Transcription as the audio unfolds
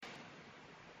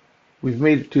We've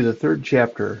made it to the third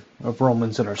chapter of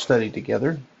Romans in our study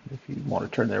together, if you want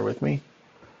to turn there with me.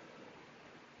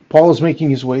 Paul is making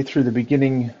his way through the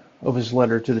beginning of his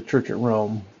letter to the church at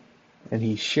Rome, and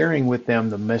he's sharing with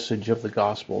them the message of the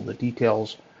gospel, the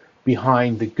details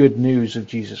behind the good news of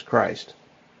Jesus Christ.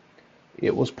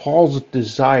 It was Paul's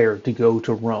desire to go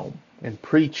to Rome and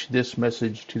preach this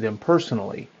message to them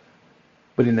personally.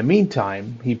 But in the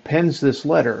meantime, he pens this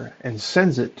letter and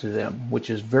sends it to them, which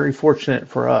is very fortunate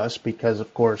for us because,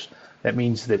 of course, that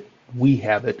means that we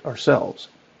have it ourselves.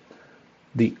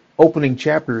 The opening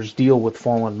chapters deal with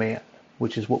fallen man,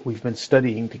 which is what we've been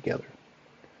studying together.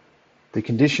 The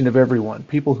condition of everyone,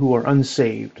 people who are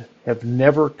unsaved, have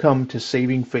never come to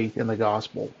saving faith in the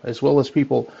gospel, as well as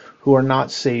people who are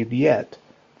not saved yet,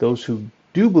 those who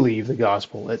do believe the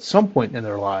gospel at some point in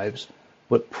their lives,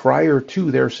 but prior to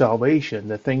their salvation,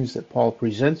 the things that Paul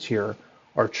presents here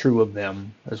are true of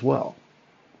them as well.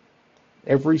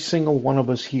 Every single one of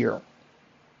us here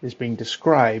is being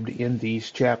described in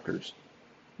these chapters,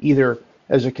 either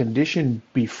as a condition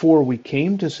before we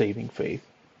came to saving faith,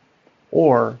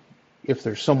 or if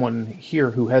there's someone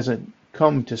here who hasn't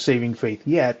come to saving faith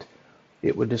yet,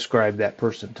 it would describe that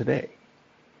person today.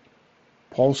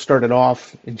 Paul started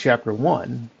off in chapter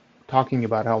 1 talking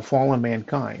about how fallen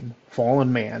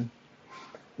man,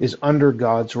 is under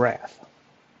God's wrath.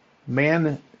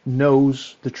 Man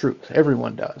knows the truth,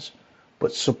 everyone does,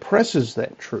 but suppresses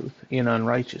that truth in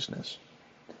unrighteousness.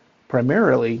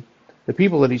 Primarily, the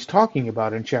people that he's talking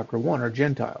about in chapter 1 are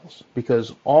Gentiles,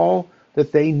 because all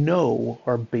that they know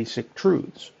are basic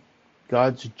truths,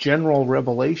 God's general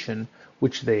revelation,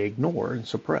 which they ignore and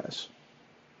suppress.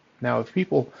 Now, if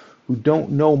people who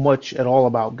don't know much at all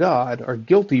about God are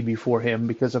guilty before him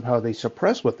because of how they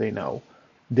suppress what they know,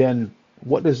 then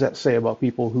what does that say about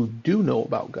people who do know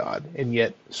about God and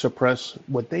yet suppress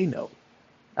what they know,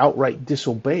 outright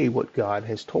disobey what God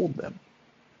has told them?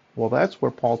 Well, that's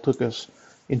where Paul took us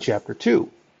in chapter 2.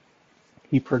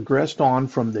 He progressed on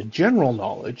from the general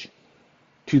knowledge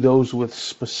to those with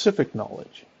specific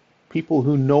knowledge, people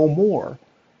who know more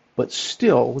but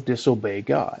still disobey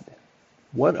God.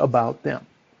 What about them?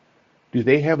 Do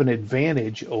they have an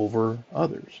advantage over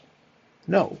others?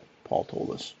 No, Paul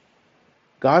told us.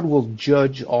 God will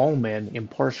judge all men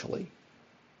impartially,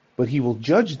 but he will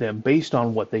judge them based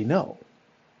on what they know.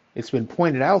 It's been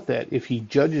pointed out that if he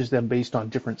judges them based on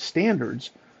different standards,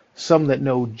 some that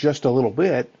know just a little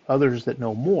bit, others that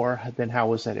know more, then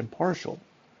how is that impartial?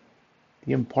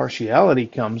 The impartiality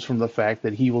comes from the fact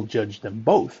that he will judge them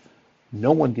both.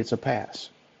 No one gets a pass.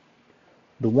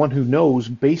 The one who knows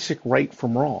basic right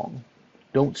from wrong,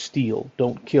 don't steal,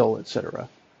 don't kill, etc.,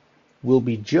 will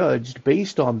be judged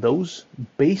based on those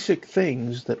basic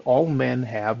things that all men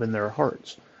have in their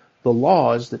hearts, the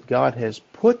laws that God has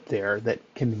put there that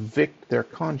convict their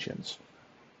conscience.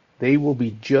 They will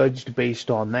be judged based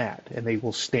on that, and they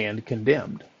will stand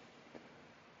condemned.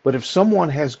 But if someone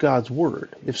has God's word,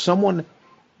 if someone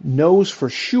knows for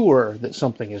sure that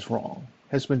something is wrong,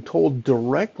 has been told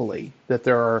directly that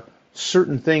there are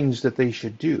certain things that they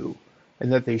should do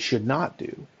and that they should not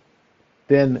do,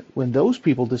 then when those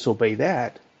people disobey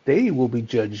that, they will be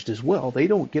judged as well. They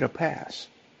don't get a pass.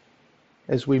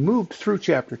 As we moved through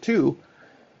chapter 2,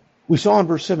 we saw in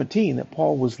verse 17 that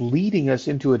Paul was leading us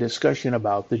into a discussion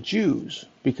about the Jews,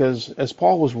 because as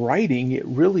Paul was writing, it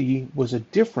really was a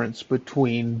difference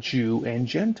between Jew and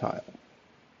Gentile.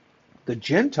 The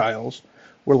Gentiles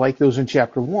were like those in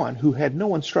chapter 1 who had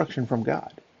no instruction from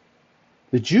God.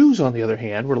 The Jews, on the other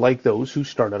hand, were like those who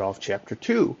started off chapter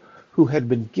 2, who had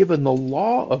been given the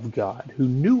law of God, who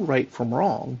knew right from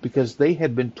wrong because they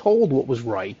had been told what was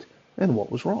right and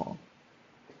what was wrong.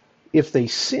 If they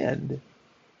sinned,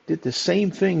 did the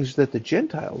same things that the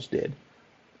Gentiles did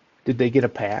they get a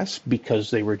pass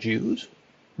because they were Jews?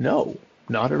 No,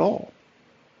 not at all.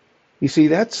 You see,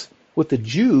 that's what the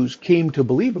Jews came to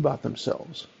believe about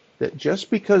themselves, that just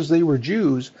because they were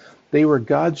Jews, they were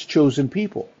God's chosen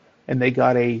people, and they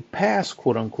got a pass,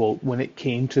 quote unquote, when it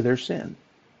came to their sin.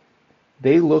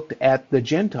 They looked at the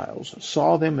Gentiles,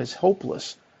 saw them as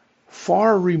hopeless,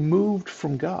 far removed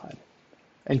from God,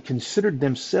 and considered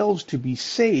themselves to be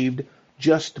saved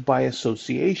just by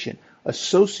association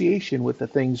with the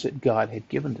things that God had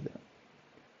given to them.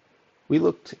 We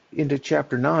looked into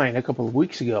chapter 9 a couple of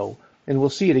weeks ago, and we'll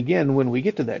see it again when we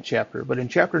get to that chapter. But in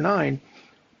chapter 9,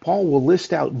 Paul will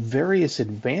list out various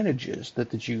advantages that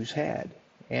the Jews had,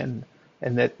 and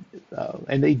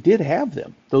they did have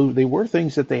them, though they were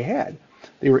things that they had.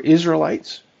 They were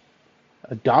Israelites,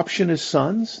 adoption as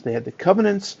sons, they had the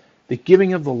covenants, the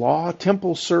giving of the law,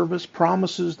 temple service,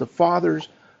 promises, the fathers,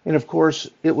 and of course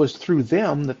it was through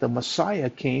them that the Messiah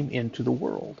came into the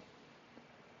world.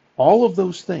 All of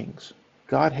those things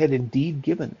God had indeed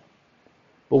given them.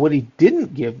 But what he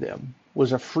didn't give them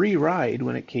was a free ride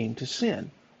when it came to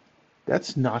sin.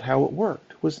 That's not how it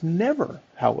worked. It was never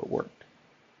how it worked.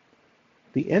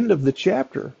 The end of the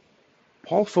chapter,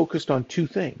 Paul focused on two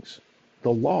things,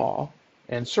 the law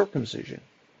and circumcision.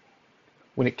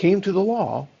 When it came to the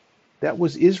law, that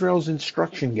was Israel's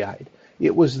instruction guide.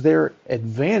 It was their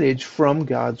advantage from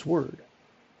God's word.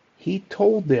 He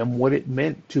told them what it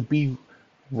meant to be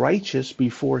righteous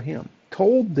before him,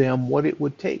 told them what it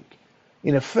would take.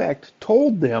 In effect,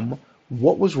 told them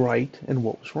what was right and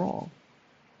what was wrong.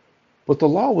 But the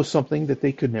law was something that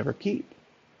they could never keep,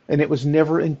 and it was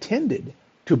never intended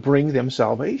to bring them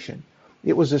salvation.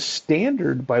 It was a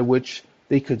standard by which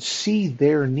they could see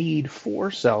their need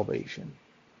for salvation.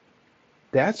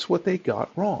 That's what they got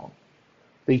wrong.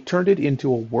 They turned it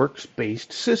into a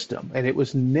works-based system, and it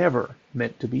was never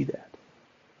meant to be that.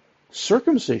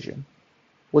 Circumcision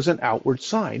was an outward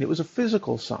sign. It was a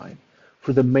physical sign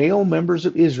for the male members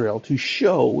of Israel to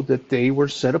show that they were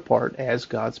set apart as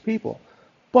God's people.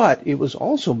 But it was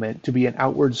also meant to be an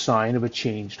outward sign of a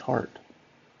changed heart.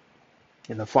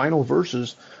 In the final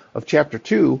verses of chapter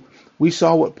 2, we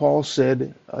saw what Paul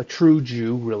said a true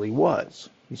Jew really was.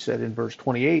 He said in verse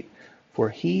 28, "For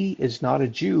he is not a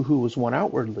Jew who is one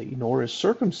outwardly, nor is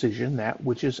circumcision that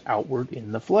which is outward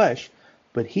in the flesh,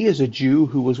 but he is a Jew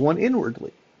who was one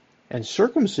inwardly. And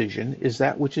circumcision is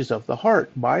that which is of the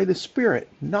heart, by the Spirit,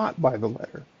 not by the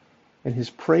letter. And his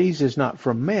praise is not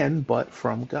from men, but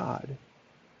from God."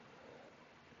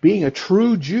 Being a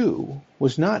true Jew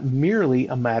was not merely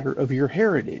a matter of your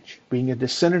heritage, being a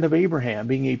descendant of Abraham,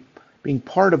 being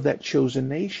part of that chosen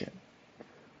nation.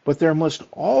 But there must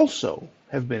also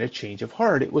have been a change of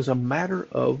heart. It was a matter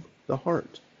of the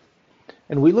heart.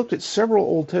 And we looked at several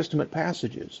Old Testament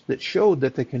passages that showed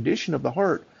that the condition of the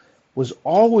heart was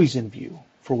always in view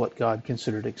for what God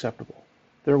considered acceptable.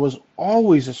 There was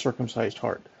always a circumcised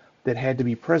heart that had to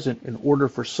be present in order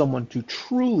for someone to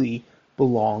truly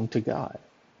belong to God.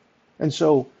 And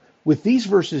so, with these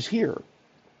verses here,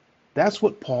 that's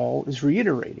what Paul is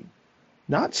reiterating.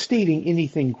 Not stating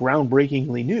anything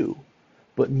groundbreakingly new,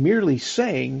 but merely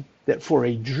saying that for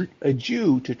a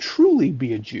Jew to truly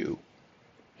be a Jew,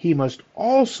 he must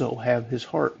also have his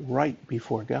heart right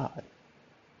before God.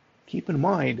 Keep in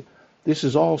mind, this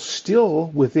is all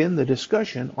still within the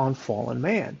discussion on fallen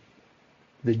man.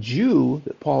 The Jew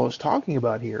that Paul is talking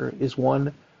about here is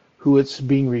one who, it's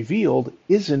being revealed,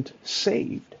 isn't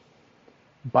saved.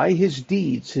 By his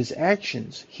deeds, his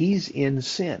actions, he's in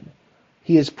sin.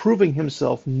 He is proving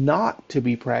himself not to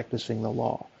be practicing the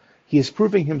law. He is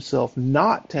proving himself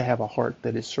not to have a heart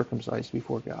that is circumcised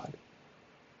before God.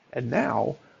 And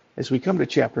now, as we come to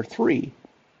chapter 3,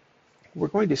 we're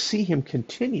going to see him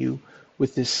continue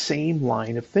with this same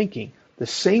line of thinking. The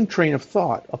same train of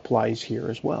thought applies here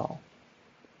as well.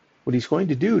 What he's going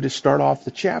to do to start off the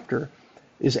chapter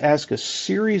is ask a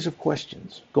series of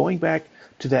questions, going back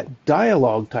to that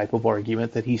dialogue type of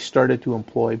argument that he started to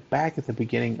employ back at the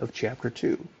beginning of chapter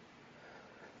 2.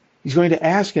 He's going to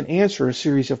ask and answer a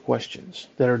series of questions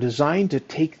that are designed to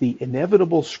take the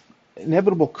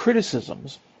inevitable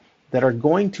criticisms that are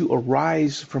going to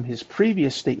arise from his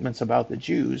previous statements about the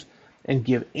Jews and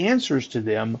give answers to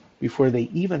them before they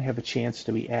even have a chance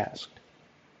to be asked.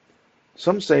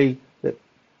 Some say that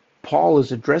Paul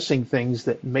is addressing things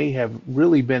that may have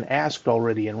really been asked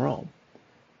already in Rome.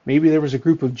 Maybe there was a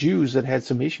group of Jews that had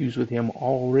some issues with him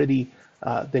already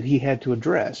that he had to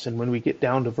address. And when we get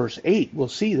down to verse 8, we'll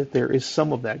see that there is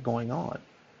some of that going on.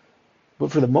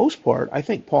 But for the most part, I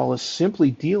think Paul is simply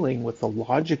dealing with the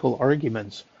logical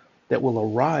arguments that will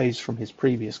arise from his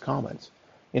previous comments.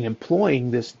 And employing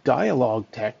this dialogue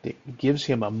tactic gives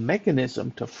him a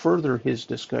mechanism to further his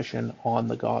discussion on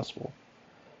the gospel.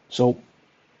 So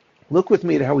look with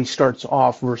me at how he starts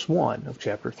off verse 1 of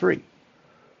chapter 3.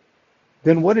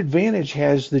 Then what advantage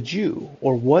has the Jew,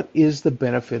 or what is the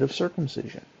benefit of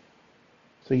circumcision?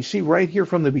 So you see right here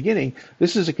from the beginning,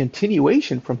 this is a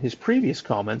continuation from his previous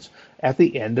comments at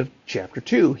the end of chapter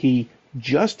 2. He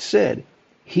just said,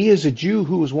 he is a Jew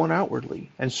who is one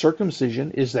outwardly, and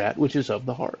circumcision is that which is of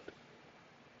the heart.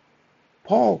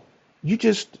 Paul, you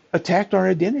just attacked our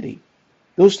identity.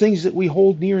 Those things that we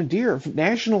hold near and dear,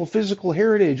 national physical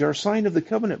heritage, our sign of the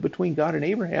covenant between God and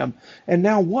Abraham. And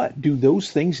now what? Do those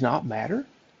things not matter?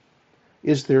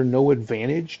 Is there no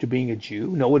advantage to being a Jew?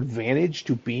 No advantage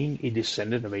to being a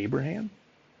descendant of Abraham?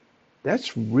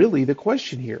 That's really the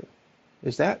question here.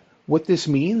 Is that what this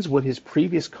means, what his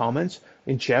previous comments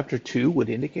in chapter 2 would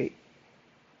indicate?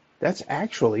 That's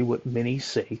actually what many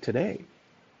say today.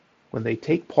 when they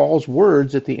take Paul's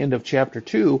words at the end of chapter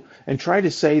 2 and try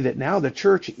to say that now the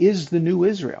church is the new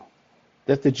Israel,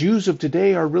 that the Jews of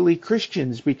today are really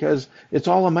Christians because it's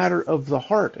all a matter of the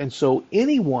heart, and so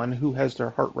anyone who has their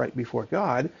heart right before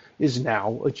God is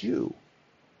now a Jew.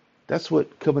 That's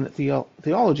what covenant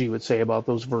theology would say about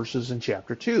those verses in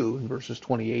chapter 2, in verses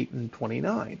 28 and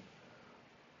 29.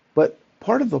 But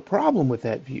part of the problem with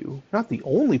that view, not the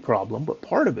only problem, but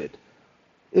part of it,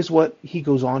 is what he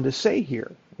goes on to say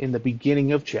here in the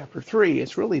beginning of chapter 3.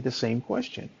 It's really the same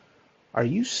question. Are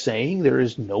you saying there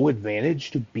is no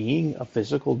advantage to being a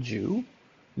physical Jew?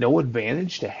 No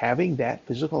advantage to having that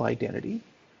physical identity?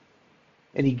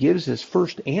 And he gives his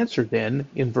first answer then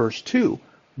in verse 2.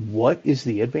 What is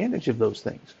the advantage of those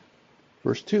things?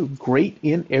 Verse 2, great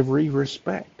in every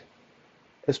respect.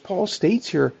 As Paul states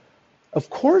here, of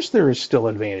course there is still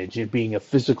advantage in being a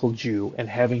physical Jew and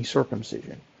having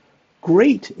circumcision.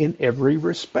 Great in every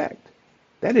respect.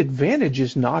 That advantage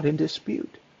is not in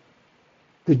dispute.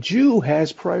 The Jew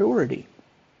has priority.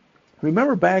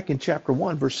 Remember back in chapter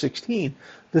 1, verse 16,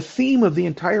 the theme of the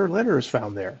entire letter is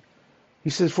found there. He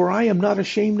says, for I am not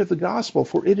ashamed of the gospel,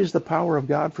 for it is the power of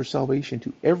God for salvation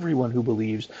to everyone who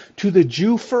believes, to the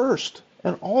Jew first,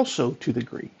 and also to the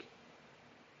Greek.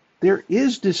 There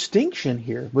is distinction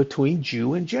here between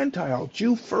Jew and Gentile,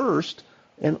 Jew first,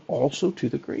 and also to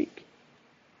the Greek.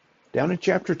 Down in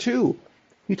chapter 2,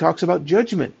 he talks about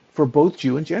judgment for both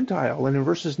Jew and Gentile, and in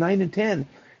verses 9 and 10,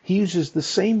 he uses the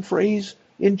same phrase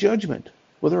in judgment,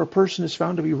 whether a person is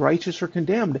found to be righteous or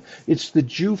condemned. It's the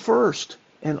Jew first,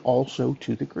 and also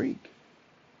to the Greek.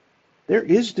 There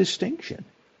is distinction.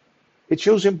 It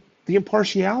shows him the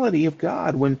impartiality of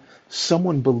God. When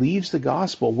someone believes the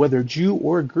gospel, whether Jew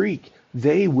or Greek,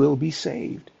 they will be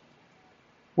saved.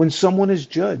 When someone is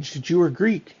judged, Jew or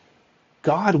Greek,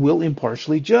 God will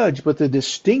impartially judge, but the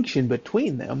distinction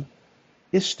between them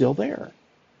is still there.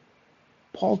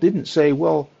 Paul didn't say,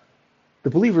 well, the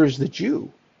believer is the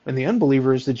Jew and the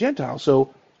unbeliever is the Gentile,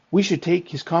 so we should take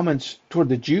his comments toward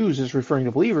the Jews as referring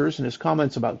to believers and his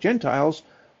comments about Gentiles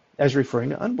as referring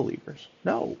to unbelievers.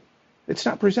 No, it's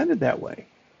not presented that way.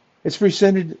 It's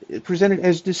presented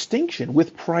as distinction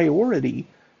with priority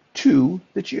to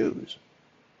the Jews.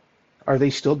 Are they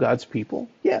still God's people?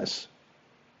 Yes.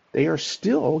 They are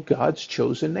still God's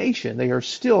chosen nation. They are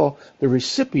still the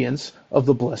recipients of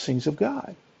the blessings of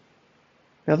God.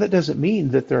 Now, that doesn't mean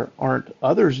that there aren't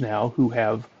others now who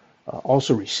have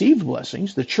also received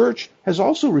blessings. The church has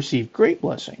also received great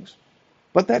blessings.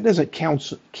 But that doesn't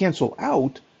cancel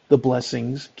out the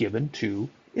blessings given to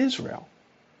Israel.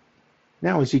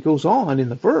 Now, as he goes on in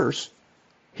the verse,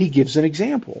 he gives an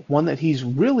example, one that he's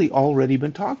really already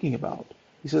been talking about.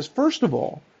 He says, first of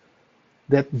all,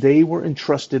 that they were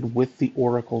entrusted with the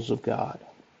oracles of God.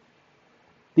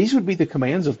 These would be the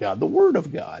commands of God, the Word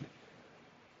of God.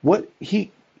 What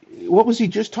was he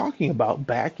just talking about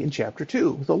back in chapter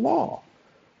 2? The law.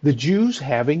 The Jews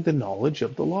having the knowledge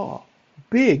of the law.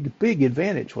 Big, big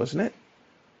advantage, wasn't it?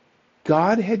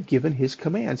 God had given his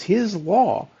commands, his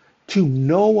law, to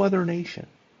no other nation.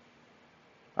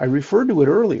 I referred to it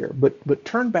earlier, but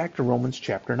turn back to Romans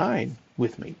chapter 9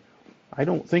 with me. I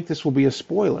don't think this will be a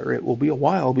spoiler. It will be a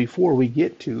while before we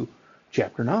get to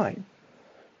chapter 9.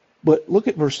 But look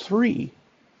at verse 3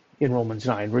 in Romans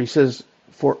 9, where he says,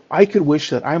 for I could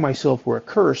wish that I myself were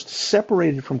accursed,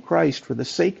 separated from Christ for the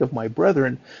sake of my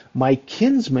brethren, my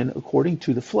kinsmen according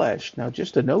to the flesh. Now,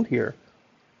 just a note here,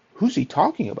 who's he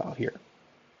talking about here?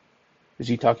 Is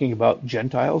he talking about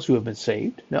Gentiles who have been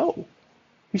saved? No.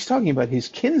 He's talking about his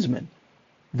kinsmen,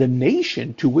 the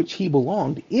nation to which he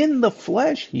belonged in the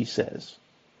flesh, he says.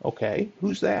 Okay,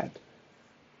 who's that?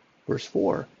 Verse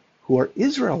 4, who are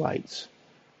Israelites,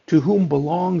 to whom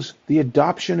belongs the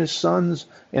adoption as sons,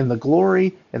 and the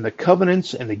glory, and the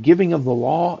covenants, and the giving of the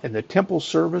law, and the temple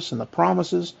service, and the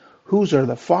promises, whose are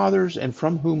the fathers, and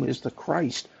from whom is the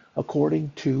Christ,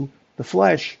 according to the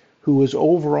flesh, who is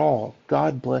over all,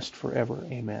 God blessed forever.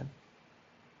 Amen.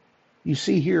 You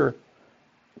see here,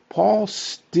 Paul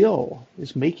still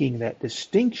is making that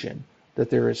distinction that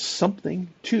there is something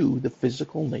to the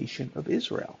physical nation of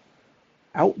Israel.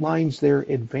 Outlines their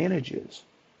advantages.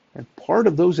 And part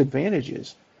of those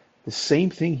advantages, the same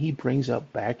thing he brings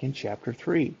up back in chapter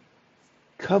 3.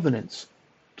 Covenants,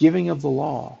 giving of the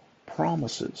law,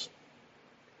 promises.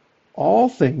 All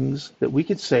things that we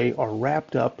could say are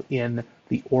wrapped up in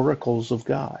the oracles of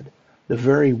God, the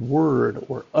very word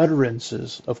or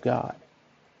utterances of God.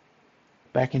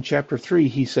 Back in chapter 3,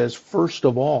 he says, first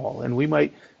of all, and we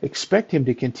might expect him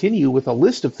to continue with a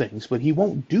list of things, but he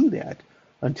won't do that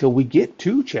until we get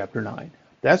to chapter 9.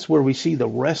 That's where we see the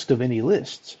rest of any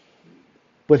lists.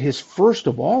 But his first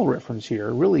of all reference here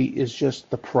really is just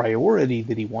the priority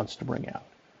that he wants to bring out.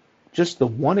 Just the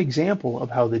one example of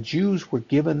how the Jews were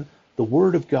given the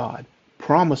Word of God,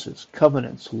 promises,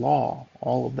 covenants, law,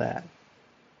 all of that.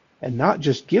 And not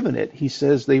just given it, he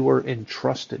says they were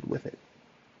entrusted with it.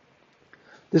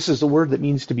 This is the word that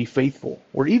means to be faithful,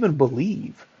 or even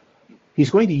believe. He's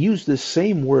going to use this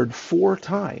same word 4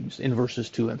 times in verses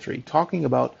 2 and 3, talking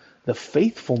about the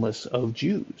faithfulness of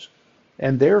Jews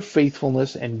and their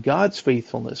faithfulness and God's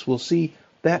faithfulness. We'll see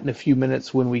that in a few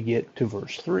minutes when we get to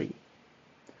verse 3.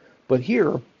 But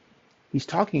here, he's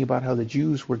talking about how the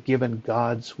Jews were given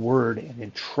God's word and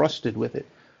entrusted with it.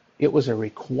 It was a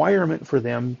requirement for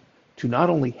them to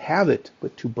not only have it,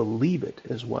 but to believe it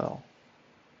as well.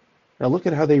 Now look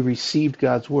at how they received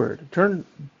God's word. Turn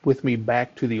with me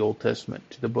back to the Old Testament,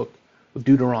 to the book of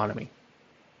Deuteronomy.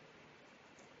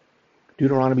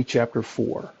 Deuteronomy chapter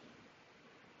 4.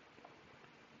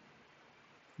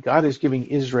 God is giving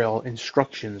Israel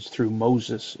instructions through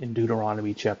Moses in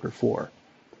Deuteronomy chapter 4.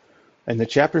 And the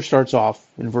chapter starts off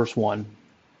in verse 1.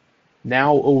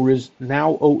 Now,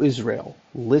 O Israel,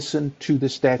 listen to the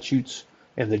statutes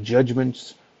and the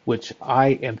judgments which I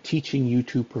am teaching you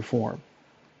to perform,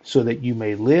 so that you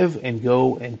may live and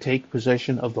go and take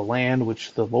possession of the land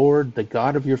which the Lord, the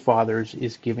God of your fathers,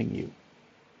 is giving you.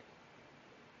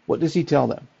 What does he tell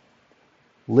them?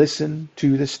 Listen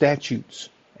to the statutes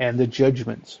and the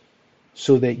judgments,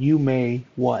 so that you may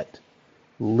what?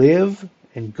 Live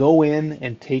and go in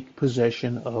and take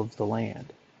possession of the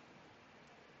land.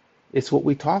 It's what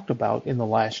we talked about in the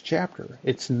last chapter.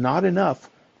 It's not enough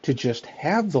to just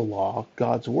have the law,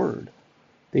 God's word.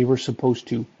 They were supposed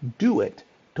to do it,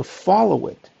 to follow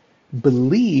it,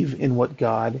 believe in what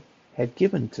God had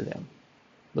given to them.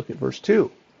 Look at verse 2.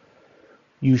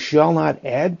 You shall not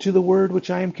add to the word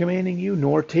which I am commanding you,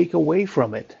 nor take away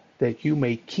from it, that you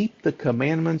may keep the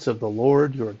commandments of the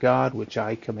Lord your God which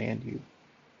I command you.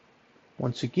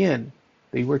 Once again,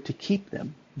 they were to keep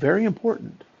them. Very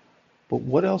important. But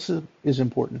what else is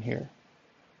important here?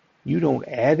 You don't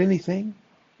add anything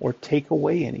or take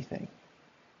away anything.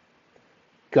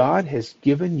 God has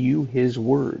given you his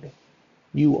word.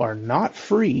 You are not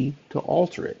free to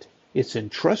alter it. It's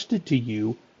entrusted to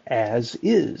you as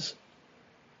is.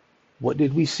 What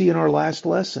did we see in our last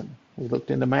lesson? We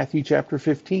looked into Matthew chapter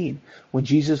 15 when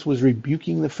Jesus was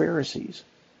rebuking the Pharisees.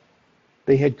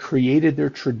 They had created their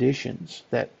traditions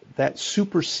that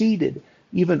superseded,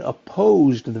 even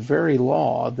opposed the very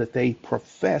law that they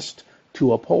professed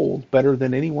to uphold better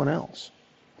than anyone else.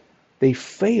 They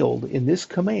failed in this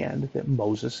command that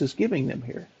Moses is giving them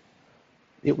here.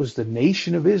 It was the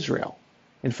nation of Israel.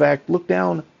 In fact, look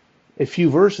down a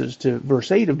few verses to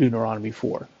verse 8 of Deuteronomy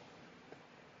 4.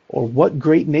 Or what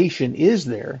great nation is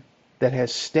there that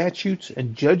has statutes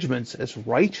and judgments as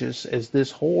righteous as this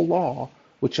whole law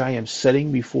which I am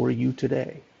setting before you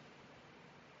today?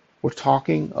 We're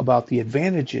talking about the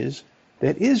advantages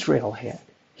that Israel had.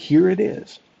 Here it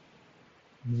is.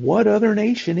 What other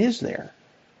nation is there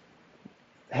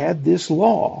had this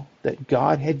law that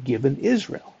God had given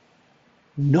Israel?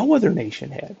 No other nation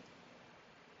had.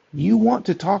 You want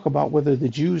to talk about whether the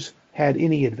Jews had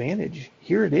any advantage?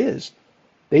 Here it is.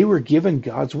 They were given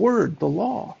God's word, the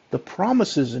law, the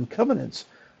promises and covenants.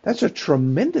 That's a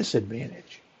tremendous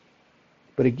advantage.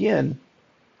 But again,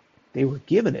 they were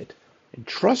given it,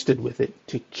 entrusted with it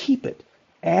to keep it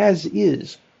as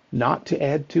is, not to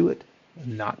add to it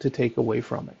and not to take away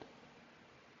from it.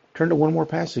 Turn to one more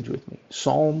passage with me,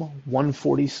 Psalm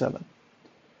 147.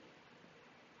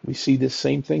 We see this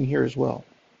same thing here as well.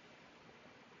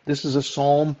 This is a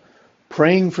psalm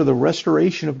praying for the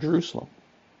restoration of Jerusalem.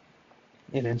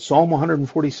 And in Psalm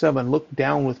 147, look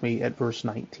down with me at verse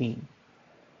 19.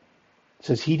 It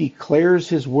says, he declares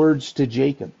his words to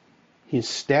Jacob, his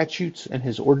statutes and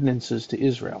his ordinances to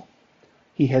Israel.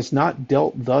 He has not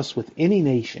dealt thus with any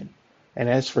nation, and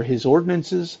as for his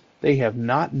ordinances, they have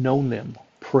not known them.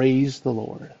 Praise the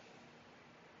Lord.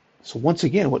 So once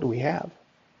again, what do we have?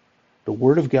 The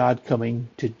word of God coming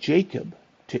to Jacob,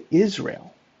 to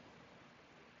Israel.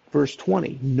 Verse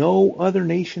 20, no other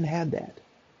nation had that.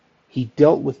 He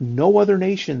dealt with no other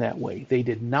nation that way. They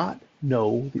did not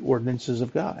know the ordinances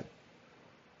of God.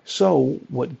 So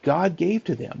what God gave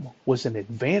to them was an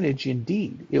advantage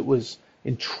indeed. It was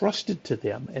entrusted to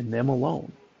them and them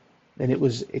alone. And it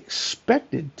was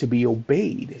expected to be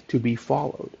obeyed, to be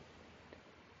followed.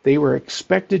 They were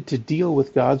expected to deal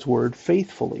with God's word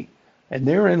faithfully. And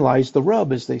therein lies the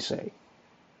rub, as they say.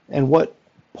 And what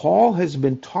Paul has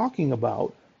been talking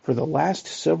about for the last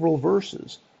several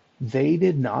verses, they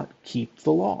did not keep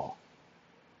the law.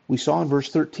 We saw in verse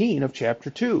 13 of chapter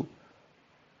 2.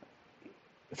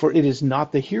 For it is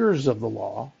not the hearers of the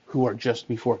law who are just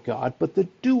before God, but the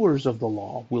doers of the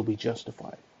law will be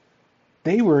justified.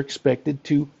 They were expected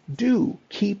to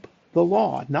keep the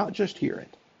law, not just hear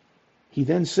it. He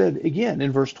then said again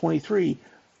in verse 23,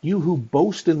 you who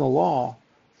boast in the law,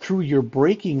 through your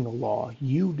breaking the law,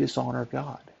 you dishonor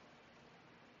God.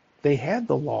 They had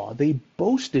the law. They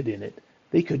boasted in it.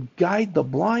 They could guide the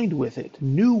blind with it,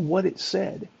 knew what it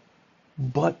said,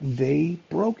 but they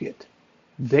broke it.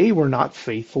 They were not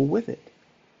faithful with it.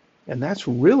 And that's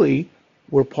really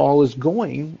where Paul is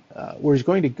going, where he's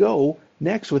going to go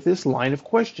next with this line of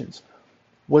questions.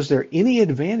 Was there any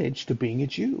advantage to being a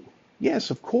Jew?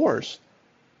 Yes, of course.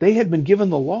 They had been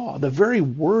given the law, the very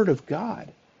word of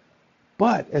God.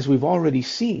 But as we've already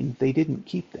seen, they didn't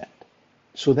keep that.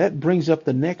 So that brings up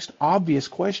the next obvious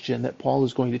question that Paul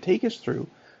is going to take us through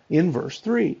in verse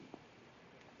 3.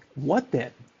 What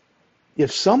then?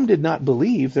 If some did not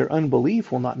believe, their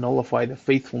unbelief will not nullify the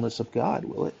faithfulness of God,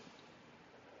 will it?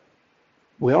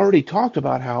 We already talked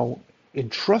about how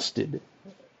entrusted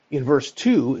in verse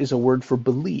 2 is a word for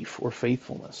belief or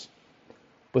faithfulness.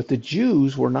 But the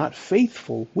Jews were not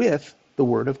faithful with the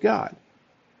word of God.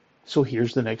 So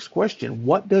here's the next question.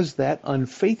 What does that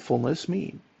unfaithfulness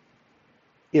mean?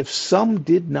 If some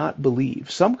did not believe,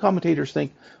 some commentators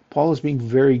think Paul is being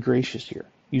very gracious here,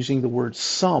 using the word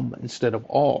some instead of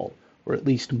all, or at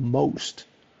least most.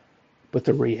 But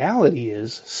the reality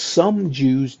is some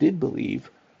Jews did believe,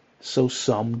 so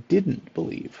some didn't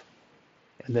believe.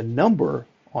 And the number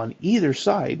on either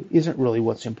side isn't really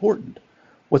what's important.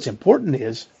 What's important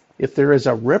is if there is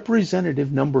a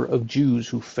representative number of Jews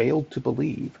who failed to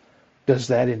believe, does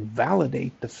that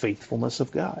invalidate the faithfulness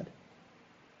of God?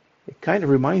 It kind of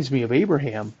reminds me of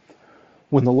Abraham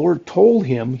when the Lord told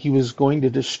him he was going to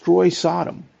destroy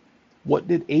Sodom. What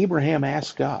did Abraham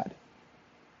ask God?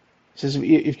 He says,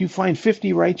 if you find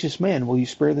 50 righteous men, will you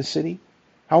spare the city?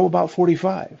 How about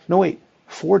 45? No, wait,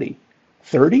 40?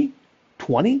 30?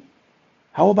 20?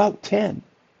 How about 10?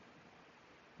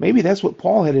 Maybe that's what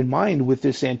Paul had in mind with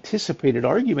this anticipated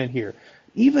argument here.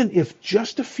 Even if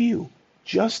just a few,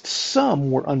 just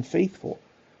some were unfaithful,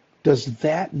 does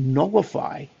that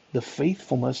nullify the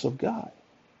faithfulness of God?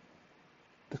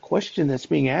 The question that's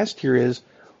being asked here is,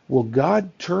 will God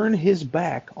turn his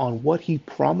back on what he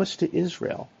promised to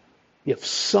Israel if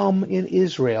some in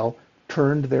Israel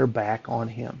turned their back on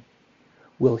him?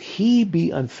 Will he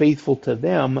be unfaithful to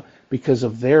them because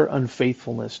of their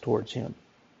unfaithfulness towards him?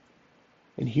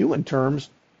 In human terms,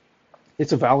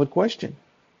 it's a valid question.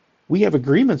 We have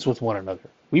agreements with one another.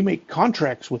 We make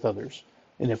contracts with others.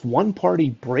 And if one party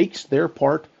breaks their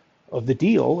part of the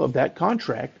deal of that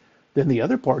contract, then the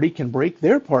other party can break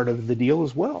their part of the deal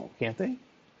as well, can't they?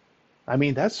 I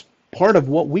mean, that's part of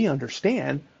what we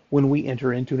understand when we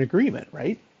enter into an agreement,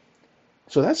 right?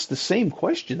 So that's the same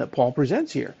question that Paul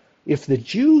presents here. If the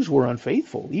Jews were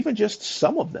unfaithful, even just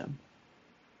some of them,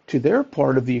 to their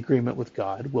part of the agreement with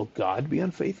God, will God be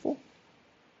unfaithful?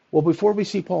 Well, before we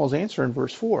see Paul's answer in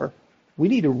verse 4, we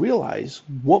need to realize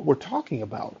what we're talking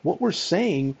about, what we're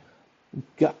saying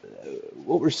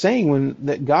when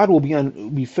that God will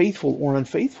be faithful or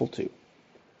unfaithful to.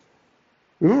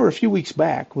 Remember a few weeks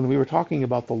back when we were talking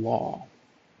about the law,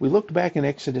 we looked back in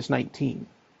Exodus 19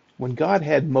 when God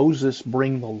had Moses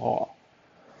bring the law.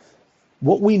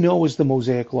 What we know is the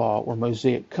Mosaic Law or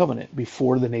Mosaic Covenant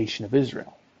before the nation of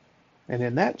Israel. And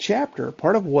in that chapter,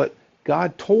 part of what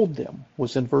God told them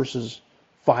was in verses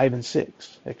 5 and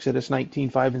 6. Exodus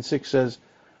 19, 5 and 6 says,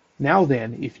 Now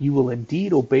then, if you will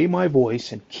indeed obey my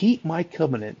voice and keep my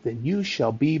covenant, then you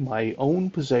shall be my own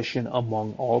possession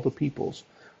among all the peoples,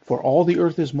 for all the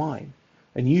earth is mine,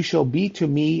 and you shall be to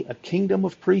me a kingdom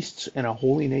of priests and a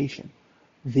holy nation.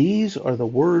 These are the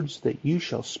words that you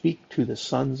shall speak to the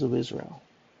sons of Israel.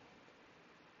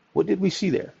 What did we see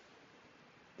there?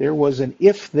 There was an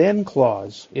if-then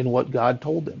clause in what God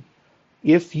told them.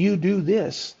 If you do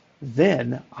this,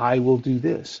 then I will do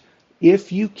this.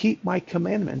 If you keep my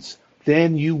commandments,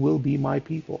 then you will be my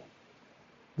people.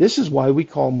 This is why we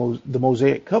call the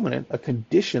Mosaic covenant a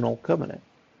conditional covenant,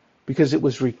 because it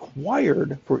was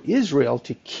required for Israel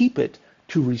to keep it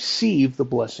to receive the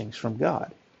blessings from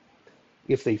God.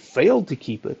 If they failed to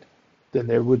keep it, then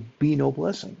there would be no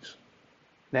blessings.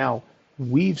 Now,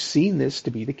 we've seen this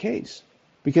to be the case,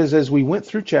 because as we went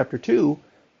through chapter 2,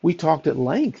 we talked at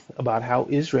length about how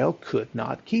Israel could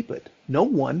not keep it. No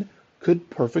one could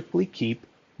perfectly keep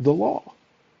the law.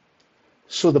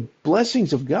 So the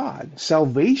blessings of God,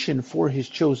 salvation for his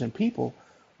chosen people,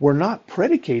 were not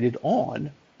predicated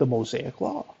on the Mosaic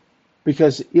law,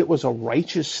 because it was a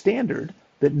righteous standard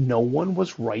that no one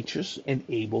was righteous and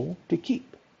able to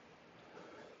keep.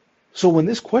 So when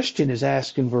this question is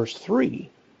asked in verse 3,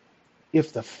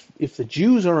 if the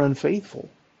Jews are unfaithful,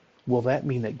 will that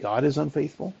mean that God is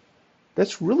unfaithful?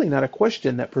 That's really not a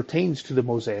question that pertains to the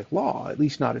Mosaic law, at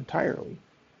least not entirely.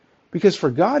 Because for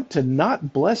God to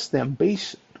not bless them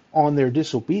based on their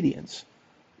disobedience,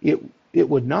 it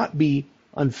would not be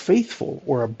unfaithful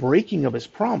or a breaking of his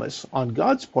promise on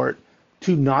God's part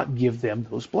to not give them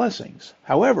those blessings.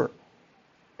 However,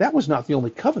 that was not the only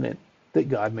covenant that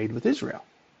God made with Israel.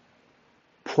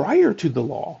 Prior to the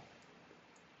law,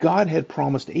 God had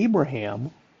promised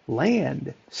Abraham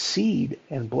land, seed,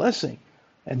 and blessing,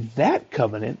 and that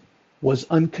covenant was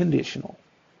unconditional.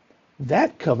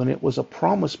 That covenant was a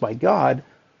promise by God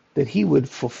that he would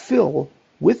fulfill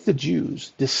with the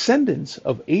Jews, descendants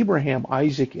of Abraham,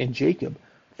 Isaac, and Jacob.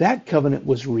 That covenant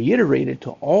was reiterated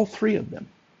to all three of them.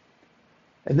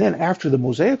 And then after the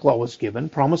Mosaic law was given,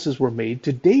 promises were made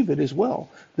to David as well.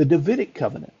 The Davidic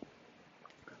covenant,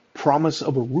 promise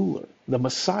of a ruler, the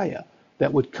Messiah,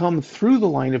 that would come through the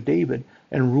line of David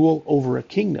and rule over a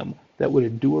kingdom that would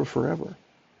endure forever.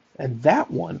 And that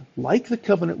one, like the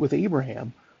covenant with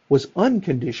Abraham, was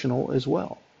unconditional as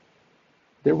well.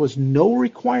 There was no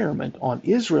requirement on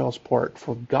Israel's part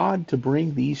for God to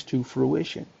bring these to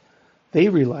fruition. They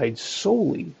relied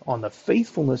solely on the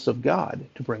faithfulness of God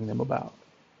to bring them about.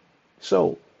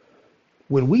 So,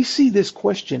 when we see this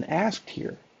question asked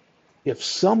here, if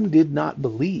some did not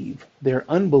believe, their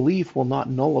unbelief will not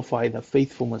nullify the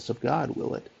faithfulness of God,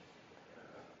 will it?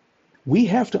 We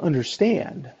have to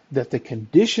understand that the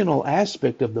conditional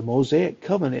aspect of the Mosaic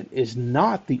covenant is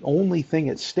not the only thing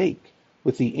at stake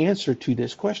with the answer to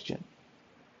this question.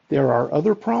 There are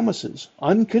other promises,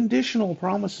 unconditional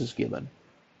promises given,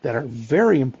 that are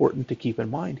very important to keep in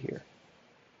mind here.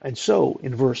 And so,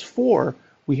 in verse 4,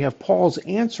 we have Paul's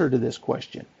answer to this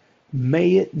question.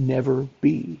 May it never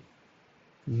be.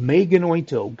 Me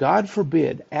genoito, God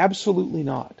forbid, absolutely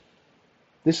not.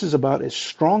 This is about as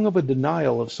strong of a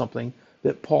denial of something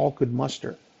that Paul could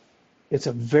muster. It's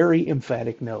a very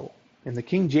emphatic no. And the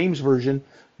King James Version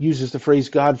uses the phrase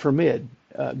God forbid,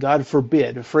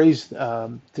 a phrase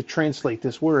to translate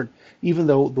this word, even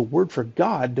though the word for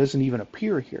God doesn't even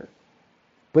appear here.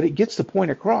 But it gets the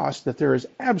point across that there is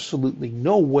absolutely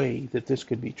no way that this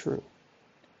could be true.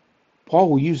 Paul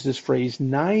will use this phrase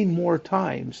 9 more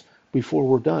times before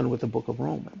we're done with the book of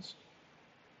Romans.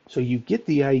 So you get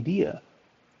the idea.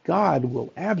 God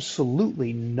will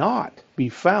absolutely not be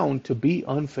found to be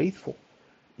unfaithful,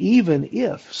 even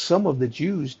if some of the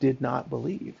Jews did not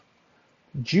believe.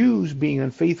 Jews being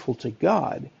unfaithful to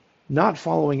God, not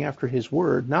following after his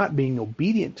word, not being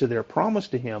obedient to their promise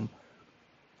to him,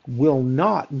 will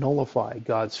not nullify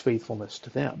God's faithfulness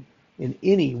to them in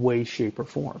any way, shape, or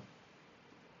form.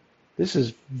 This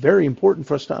is very important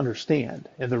for us to understand,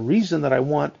 and the reason that I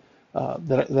want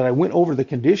that I went over the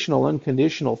conditional,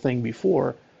 unconditional thing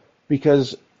before,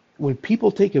 because when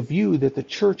people take a view that the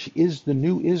church is the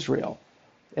new Israel,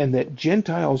 and that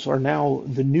Gentiles are now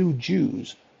the new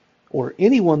Jews, or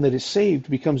anyone that is saved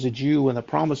becomes a Jew, and the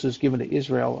promises given to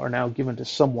Israel are now given to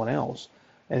someone else,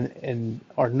 and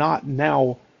are not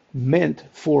now meant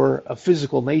for a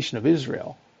physical nation of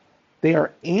Israel. They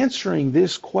are answering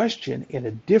this question in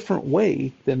a different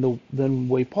way than the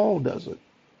way Paul does it.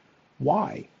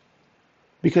 Why?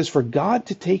 Because for God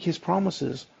to take his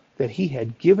promises that he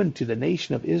had given to the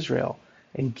nation of Israel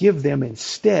and give them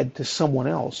instead to someone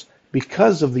else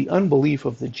because of the unbelief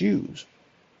of the Jews,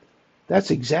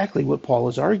 that's exactly what Paul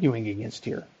is arguing against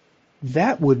here.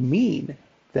 That would mean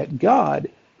that God,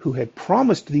 who had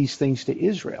promised these things to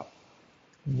Israel,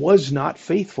 was not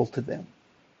faithful to them.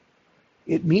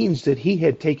 It means that he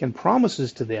had taken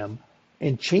promises to them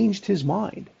and changed his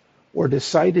mind or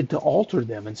decided to alter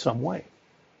them in some way,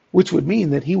 which would mean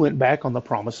that he went back on the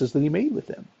promises that he made with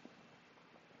them.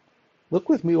 Look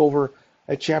with me over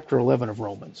at chapter 11 of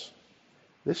Romans.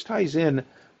 This ties in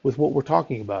with what we're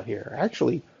talking about here.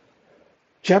 Actually,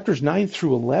 chapters 9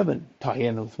 through 11 tie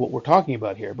in with what we're talking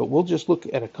about here, but we'll just look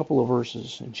at a couple of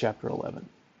verses in chapter 11.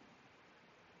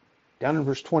 Down in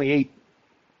verse 28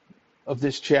 of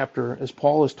this chapter, as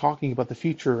Paul is talking about the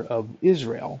future of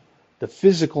Israel, the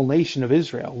physical nation of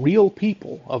Israel, real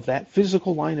people of that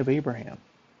physical line of Abraham.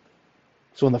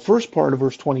 So in the first part of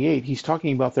verse 28, he's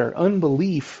talking about their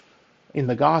unbelief in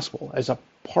the gospel as a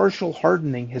partial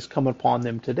hardening has come upon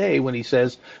them today when he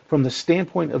says, from the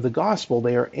standpoint of the gospel,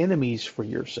 they are enemies for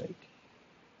your sake.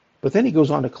 But then he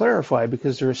goes on to clarify,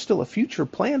 because there is still a future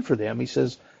plan for them. He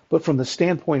says, but from the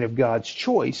standpoint of God's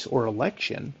choice or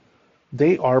election,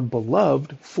 they are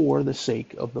beloved for the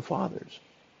sake of the fathers.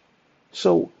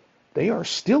 So they are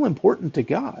still important to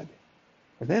God.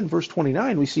 And then verse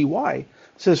 29, we see why. It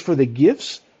says, for the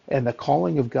gifts and the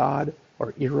calling of God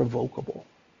are irrevocable.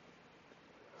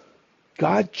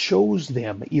 God chose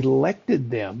them, elected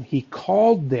them, He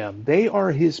called them. They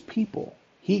are His people.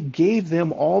 He gave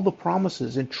them all the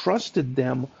promises, entrusted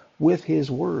them with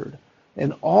His word.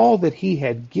 And all that He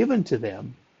had given to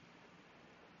them,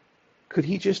 could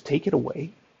He just take it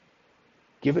away?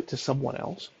 Give it to someone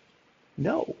else?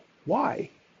 No. Why?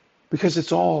 Because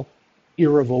it's all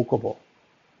irrevocable.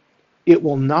 It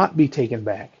will not be taken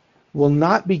back, will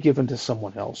not be given to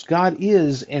someone else. God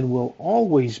is and will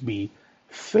always be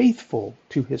faithful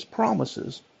to His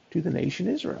promises to the nation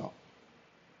Israel.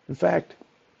 In fact,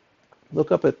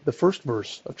 look up at the first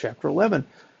verse of chapter 11.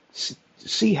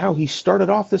 See how he started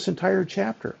off this entire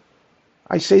chapter.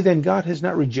 I say then, God has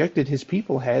not rejected His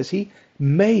people, has He?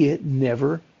 May it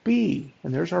never be.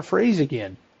 And there's our phrase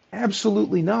again.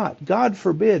 Absolutely not. God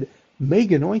forbid.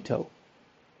 Meganoito.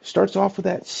 Starts off with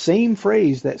that same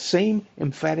phrase, that same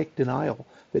emphatic denial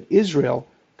that Israel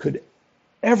could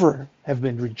ever have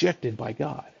been rejected by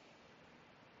God.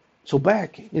 So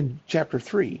back in chapter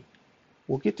 3,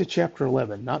 we'll get to chapter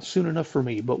 11, not soon enough for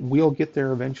me, but we'll get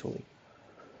there eventually.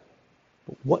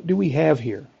 But what do we have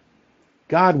here?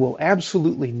 God will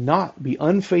absolutely not be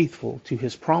unfaithful to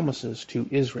His promises to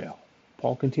Israel.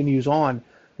 Paul continues on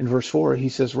in verse 4. He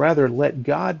says, rather, let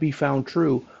God be found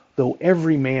true, though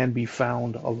every man be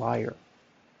found a liar.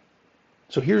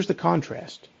 So here's the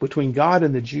contrast between God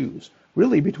and the Jews,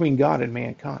 really between God and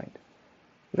mankind.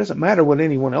 It doesn't matter what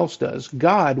anyone else does.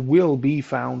 God will be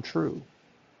found true.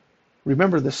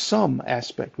 Remember the some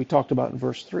aspect we talked about in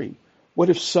verse 3. What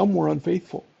if some were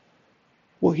unfaithful?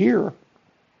 Well, here,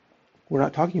 we're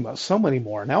not talking about some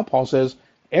anymore. Now Paul says,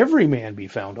 every man be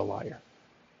found a liar.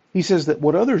 He says that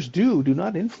what others do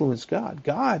not influence God.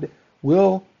 God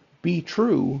will be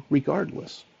true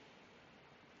regardless.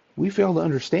 We fail to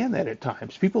understand that at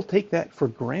times. People take that for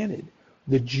granted.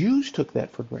 The Jews took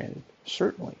that for granted,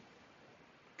 certainly.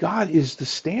 God is the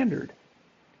standard.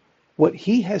 What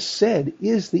He has said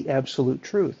is the absolute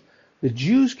truth. The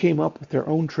Jews came up with their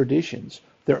own traditions,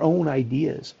 their own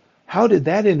ideas. How did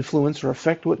that influence or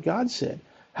affect what God said?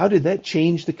 How did that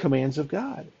change the commands of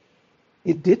God?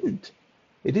 It didn't.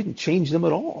 It didn't change them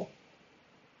at all.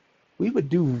 We would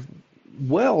do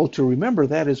well to remember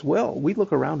that as well. We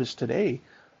look around us today.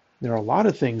 There are a lot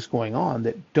of things going on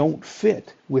that don't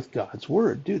fit with God's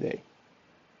word, do they?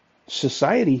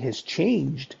 Society has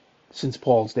changed since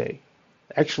Paul's day.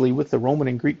 Actually, with the Roman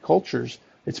and Greek cultures,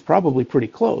 it's probably pretty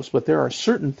close, but there are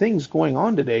certain things going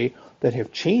on today that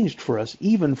have changed for us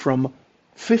even from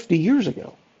 50 years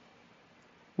ago.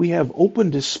 We have open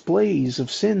displays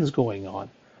of sins going on,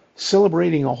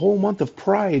 celebrating a whole month of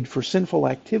pride for sinful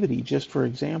activity, just for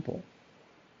example.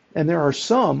 And there are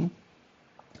some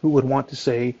who would want to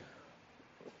say,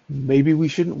 maybe we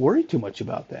shouldn't worry too much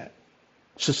about that.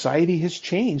 Society has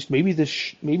changed. Maybe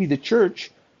the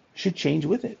church should change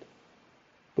with it.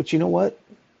 But you know what?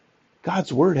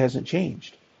 God's word hasn't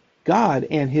changed. God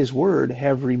and His word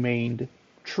have remained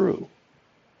true.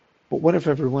 But what if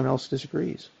everyone else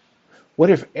disagrees? What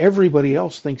if everybody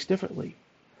else thinks differently?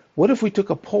 What if we took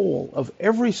a poll of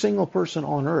every single person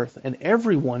on earth and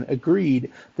everyone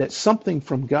agreed that something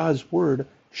from God's word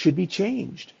should be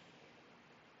changed?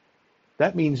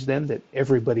 That means then that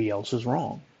everybody else is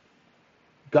wrong.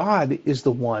 God is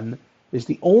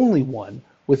the only one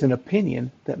with an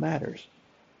opinion that matters.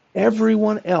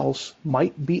 Everyone else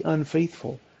might be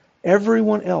unfaithful.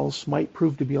 Everyone else might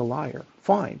prove to be a liar.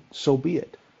 Fine, so be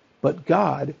it. But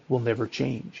God will never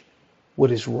change.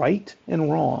 What is right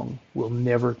and wrong will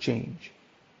never change.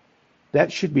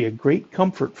 That should be a great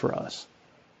comfort for us.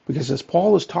 Because as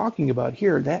Paul is talking about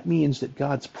here, that means that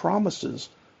God's promises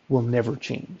will never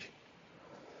change.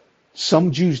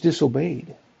 Some Jews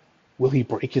disobeyed. Will He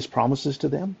break His promises to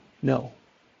them? No.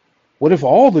 What if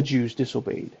all the Jews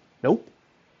disobeyed? Nope.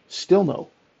 Still no,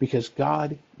 because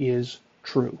God is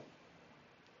true.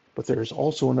 But there's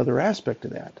also another aspect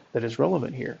of that is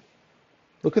relevant here.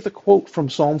 Look at the quote from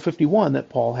Psalm 51 that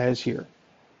Paul has here.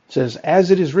 It says,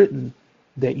 as it is written,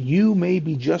 that you may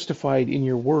be justified in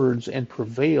your words and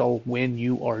prevail when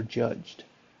you are judged.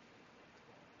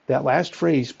 That last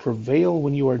phrase, prevail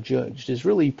when you are judged, is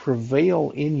really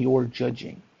prevail in your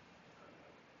judging.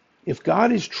 If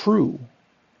God is true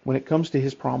when it comes to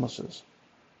His promises,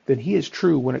 then He is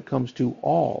true when it comes to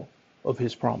all of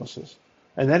His promises.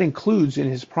 And that includes in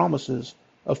His promises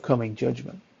of coming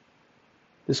judgment.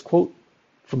 This quote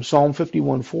from Psalm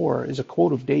 51:4 is a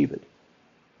quote of David.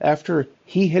 After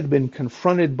he had been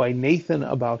confronted by Nathan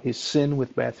about his sin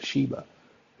with Bathsheba,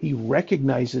 he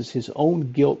recognizes his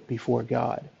own guilt before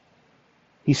God.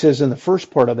 He says in the first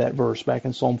part of that verse back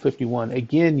in Psalm 51,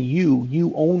 again,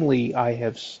 you only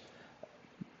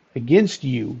against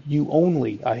you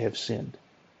only I have sinned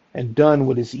and done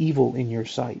what is evil in your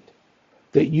sight,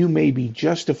 that you may be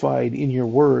justified in your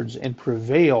words and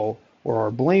prevail or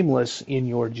are blameless in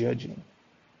your judging.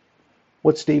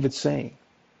 What's David saying?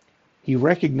 He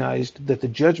recognized that the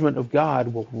judgment of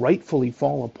God will rightfully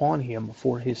fall upon him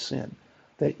for his sin,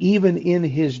 that even in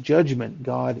his judgment,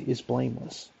 God is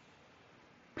blameless.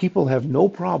 People have no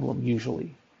problem,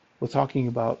 usually, with talking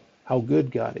about how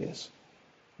good God is.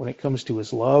 When it comes to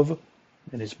his love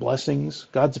and his blessings,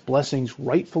 God's blessings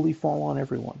rightfully fall on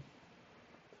everyone.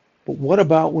 But what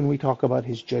about when we talk about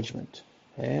his judgment?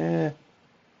 Then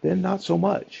not so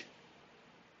much.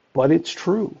 But it's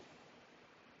true.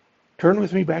 Turn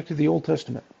with me back to the Old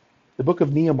Testament, the book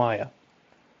of Nehemiah,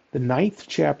 the 9th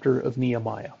chapter of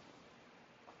Nehemiah.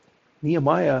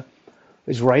 Nehemiah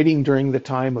is writing during the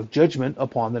time of judgment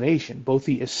upon the nation. Both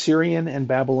the Assyrian and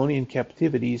Babylonian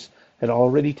captivities had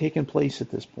already taken place at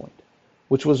this point,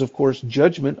 which was, of course,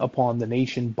 judgment upon the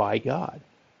nation by God.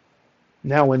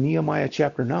 Now, in Nehemiah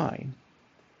chapter 9,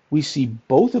 we see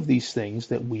both of these things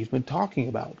that we've been talking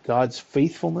about. God's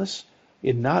faithfulness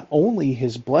in not only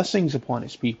his blessings upon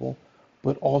his people,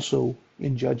 but also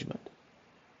in judgment.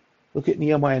 Look at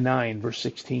Nehemiah 9, verse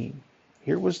 16.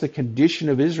 Here was the condition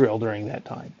of Israel during that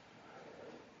time.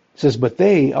 It says, but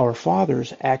they, our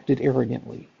fathers, acted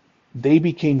arrogantly. They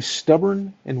became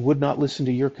stubborn and would not listen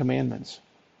to your commandments.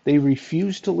 They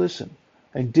refused to listen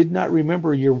and did not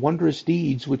remember your wondrous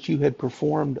deeds which you had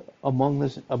performed among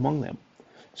them.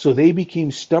 So they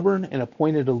became stubborn and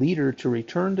appointed a leader to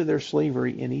return to their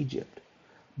slavery in Egypt.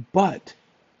 But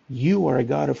you are a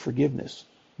God of forgiveness,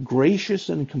 gracious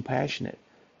and compassionate,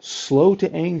 slow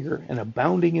to anger and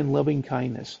abounding in loving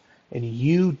kindness, and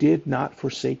you did not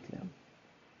forsake them.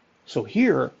 So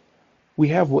here we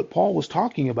have what Paul was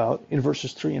talking about in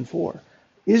verses 3 and 4.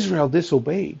 Israel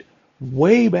disobeyed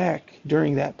way back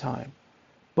during that time,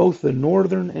 both the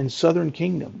northern and southern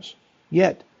kingdoms.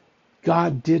 Yet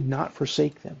God did not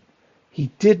forsake them.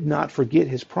 He did not forget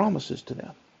his promises to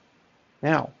them.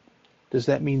 Now, does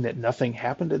that mean that nothing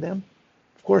happened to them?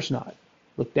 Of course not.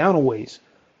 Look down a ways.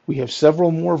 We have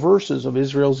several more verses of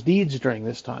Israel's deeds during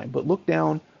this time, but look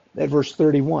down at verse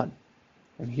 31.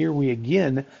 And here we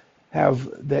again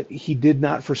have that he did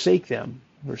not forsake them.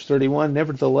 Verse 31,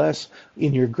 nevertheless,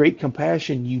 in your great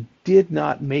compassion, you did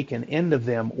not make an end of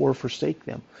them or forsake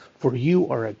them, for you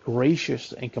are a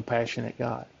gracious and compassionate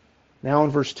God. Now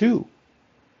in verse 2,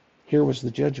 here was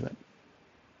the judgment.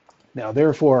 Now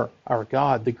therefore, our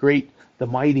God, the great, the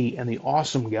mighty, and the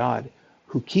awesome God,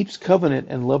 who keeps covenant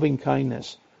and loving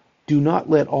kindness, do not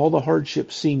let all the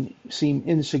hardships seem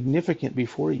insignificant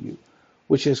before you,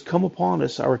 which has come upon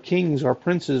us, our kings, our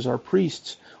princes, our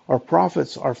priests, our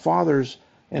prophets, our fathers,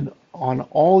 and on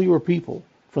all your people,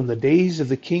 from the days of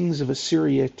the kings of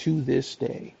Assyria to this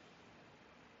day.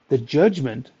 The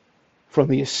judgment from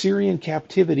the Assyrian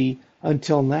captivity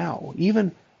until now,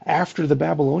 even after the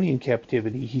Babylonian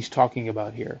captivity he's talking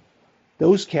about here,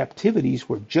 those captivities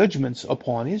were judgments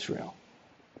upon Israel.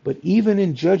 But even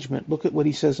in judgment, look at what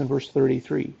he says in verse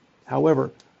 33.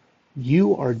 However,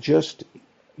 you are just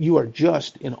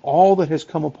in all that has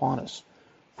come upon us,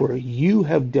 for you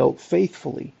have dealt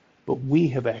faithfully, but we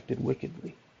have acted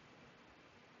wickedly.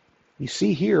 You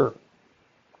see here,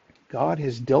 God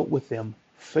has dealt with them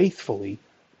faithfully,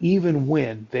 even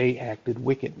when they acted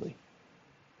wickedly.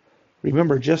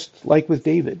 Remember, just like with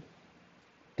David,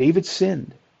 David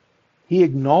sinned. He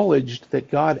acknowledged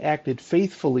that God acted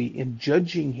faithfully in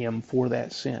judging him for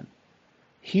that sin.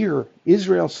 Here,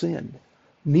 Israel sinned.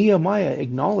 Nehemiah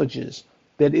acknowledges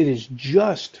that it is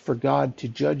just for God to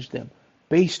judge them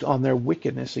based on their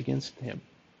wickedness against him.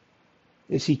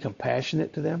 Is he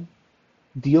compassionate to them?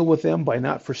 Deal with them by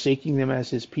not forsaking them as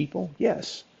his people?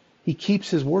 Yes. He keeps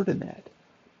his word in that.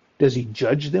 Does he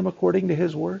judge them according to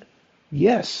his word?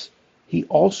 Yes. He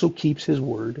also keeps his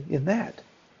word in that.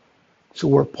 So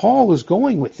where Paul is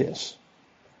going with this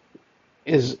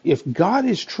is, if God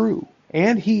is true,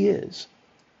 and he is,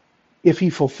 if he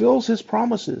fulfills his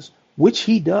promises, which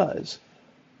he does,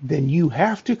 then you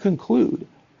have to conclude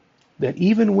that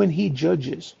even when he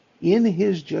judges, in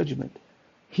his judgment,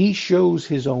 he shows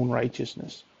his own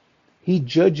righteousness. He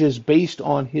judges based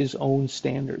on his own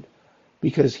standard,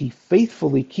 because he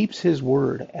faithfully keeps his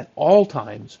word at all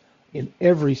times in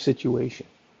every situation.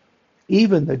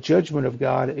 Even the judgment of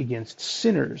God against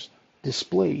sinners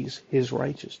displays his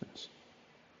righteousness.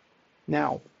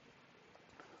 Now,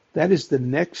 that is the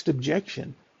next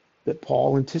objection that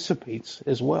Paul anticipates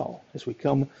as well, as we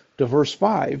come to verse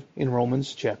 5 in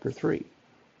Romans chapter 3.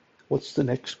 What's the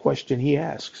next question he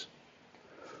asks?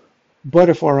 But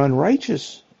if our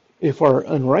unrighteousness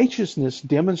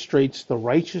demonstrates the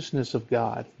righteousness of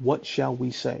God, what shall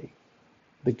we say?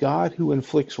 The God who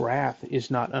inflicts wrath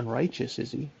is not unrighteous,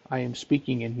 is he? I am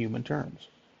speaking in human terms.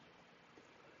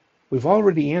 We've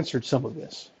already answered some of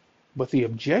this, but the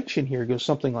objection here goes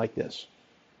something like this.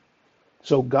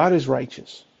 So God is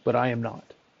righteous, but I am not.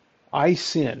 I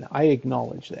sin. I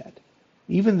acknowledge that.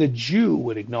 Even the Jew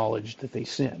would acknowledge that they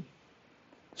sin.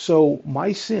 So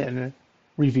my sin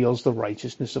reveals the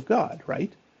righteousness of God, right?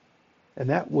 And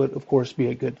that would, of course, be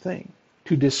a good thing,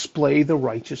 to display the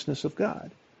righteousness of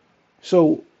God.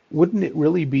 So wouldn't it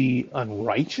really be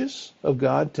unrighteous of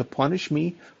God to punish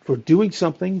me for doing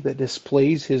something that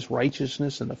displays his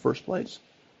righteousness in the first place?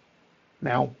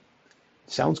 Now,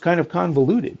 it sounds kind of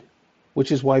convoluted,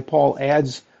 which is why Paul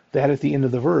adds that at the end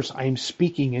of the verse, I am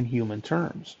speaking in human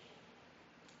terms.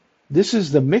 This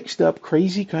is the mixed up,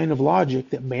 crazy kind of logic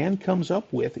that man comes up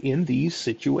with in these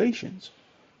situations.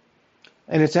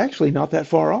 And it's actually not that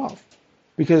far off,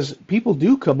 because people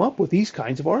do come up with these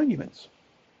kinds of arguments.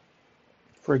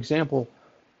 For example,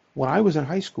 when I was in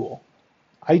high school,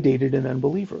 I dated an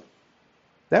unbeliever.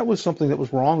 That was something that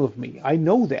was wrong of me. I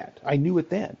know that. I knew it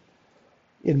then.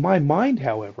 In my mind,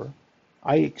 however,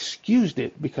 I excused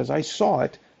it because I saw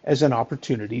it as an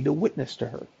opportunity to witness to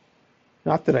her.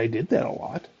 Not that I did that a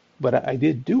lot, but I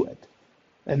did do it.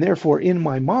 And therefore, in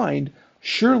my mind,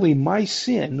 surely my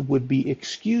sin would be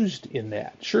excused in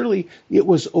that. Surely it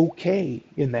was okay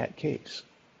in that case.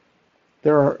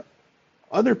 There are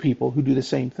other people who do the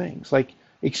same things, like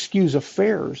excuse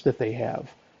affairs that they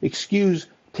have, excuse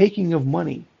taking of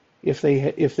money if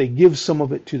they give some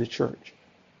of it to the church.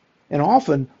 And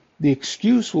often the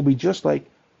excuse will be just like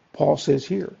Paul says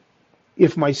here.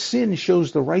 If my sin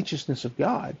shows the righteousness of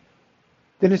God,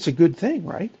 then it's a good thing,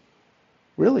 right?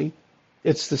 Really,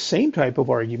 it's the same type of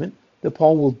argument that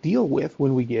Paul will deal with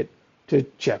when we get to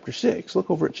chapter 6.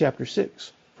 Look over at chapter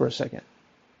 6 for a second.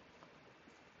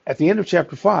 At the end of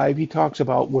chapter 5, he talks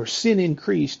about where sin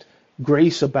increased,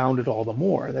 grace abounded all the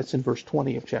more. That's in verse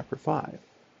 20 of chapter 5.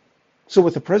 So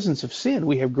with the presence of sin,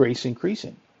 we have grace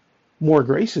increasing. More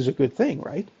grace is a good thing,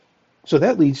 right? So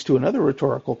that leads to another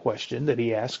rhetorical question that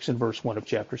he asks in verse 1 of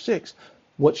chapter 6.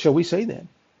 What shall we say then?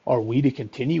 Are we to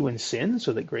continue in sin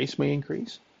so that grace may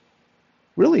increase?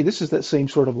 Really, this is that same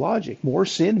sort of logic. More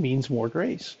sin means more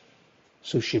grace.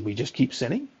 So should we just keep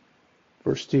sinning?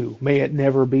 Verse 2, may it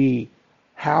never be.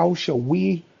 How shall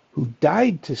we who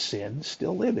died to sin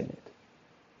still live in it?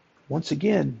 Once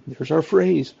again, there's our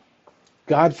phrase,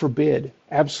 God forbid,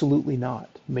 absolutely not,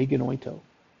 me genoito.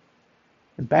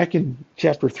 And back in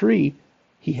chapter 3,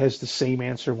 he has the same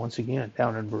answer once again,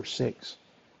 down in verse 6.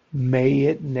 May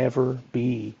it never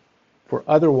be, for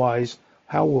otherwise,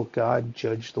 how will God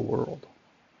judge the world?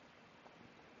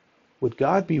 Would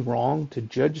God be wrong to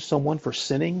judge someone for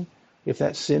sinning if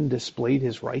that sin displayed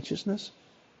his righteousness?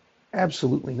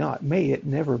 Absolutely not. May it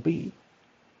never be.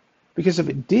 Because if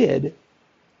it did,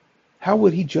 how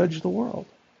would he judge the world?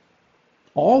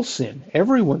 All sin,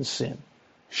 everyone's sin,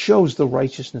 shows the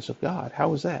righteousness of God.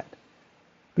 How is that?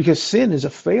 Because sin is a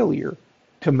failure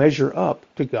to measure up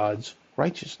to God's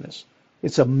righteousness.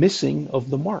 It's a missing of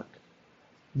the mark.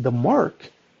 The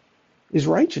mark is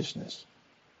righteousness.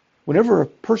 Whenever a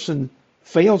person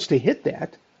fails to hit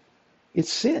that,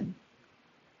 it's sin.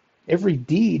 Every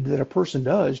deed that a person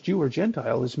does, Jew or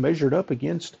Gentile, is measured up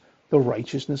against the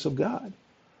righteousness of God.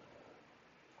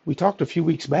 We talked a few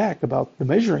weeks back about the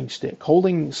measuring stick,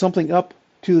 holding something up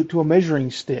to a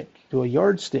measuring stick, to a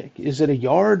yardstick. Is it a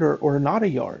yard or not a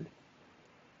yard?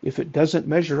 If it doesn't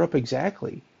measure up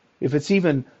exactly, if it's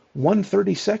even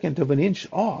 1/32 of an inch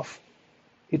off,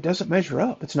 it doesn't measure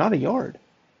up. It's not a yard.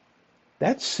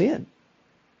 That's sin.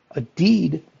 A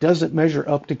deed doesn't measure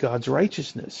up to God's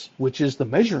righteousness, which is the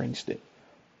measuring stick.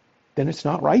 Then it's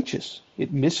not righteous.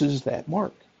 It misses that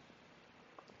mark.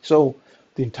 So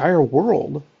the entire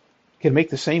world can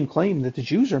make the same claim that the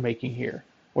Jews are making here,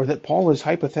 or that Paul is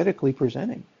hypothetically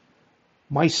presenting.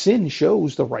 My sin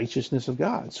shows the righteousness of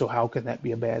God, so how can that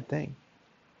be a bad thing?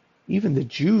 Even the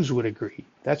Jews would agree.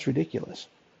 That's ridiculous.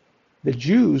 The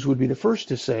Jews would be the first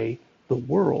to say the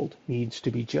world needs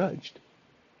to be judged.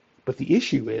 But the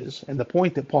issue is, and the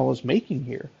point that Paul is making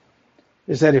here,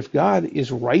 is that if God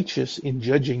is righteous in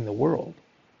judging the world,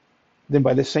 then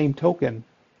by the same token,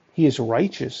 he is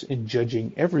righteous in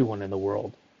judging everyone in the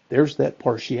world. There's that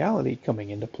partiality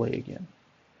coming into play again.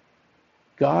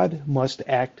 God must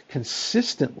act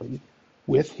consistently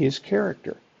with his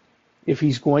character. If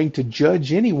he's going to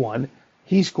judge anyone,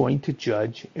 he's going to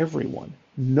judge everyone.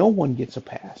 No one gets a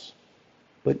pass.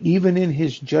 But even in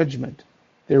his judgment,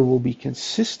 there will be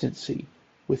consistency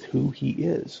with who he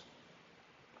is.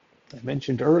 I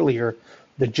mentioned earlier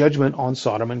the judgment on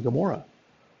Sodom and Gomorrah,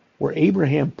 where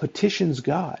Abraham petitions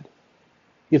God.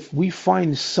 If we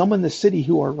find some in the city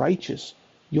who are righteous,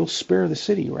 you'll spare the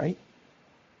city, right?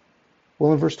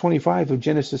 Well, in verse 25 of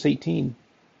Genesis 18,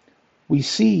 we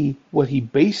see what he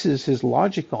bases his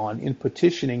logic on in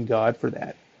petitioning God for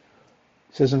that.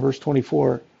 It says in verse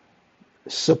 24,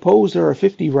 suppose there are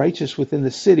 50 righteous within the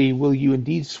city, will you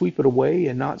indeed sweep it away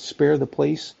and not spare the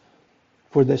place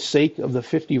for the sake of the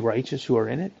 50 righteous who are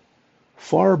in it?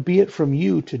 Far be it from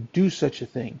you to do such a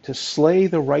thing, to slay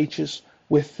the righteous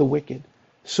with the wicked,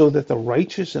 so that the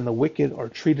righteous and the wicked are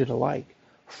treated alike.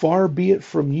 Far be it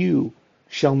from you,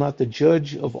 shall not the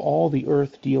judge of all the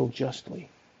earth deal justly?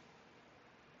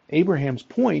 Abraham's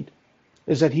point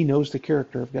is that he knows the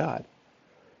character of God.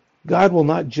 God will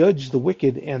not judge the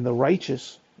wicked and the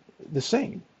righteous the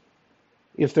same.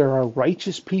 If there are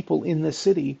righteous people in the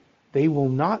city, they will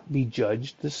not be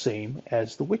judged the same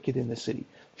as the wicked in the city.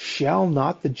 Shall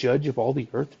not the judge of all the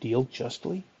earth deal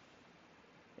justly?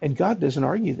 And God doesn't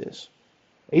argue this.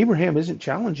 Abraham isn't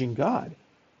challenging God.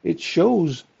 It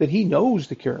shows that he knows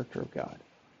the character of God.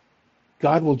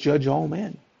 God will judge all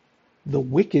men. The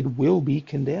wicked will be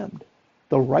condemned.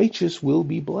 The righteous will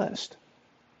be blessed.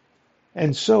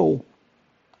 And so,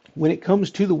 when it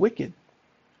comes to the wicked,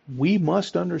 we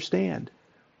must understand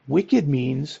wicked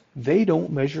means they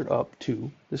don't measure up to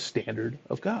the standard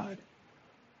of God.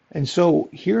 And so,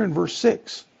 here in verse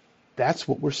 6, that's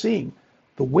what we're seeing.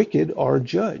 The wicked are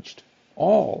judged,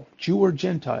 all, Jew or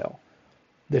Gentile.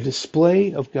 The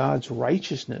display of God's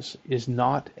righteousness is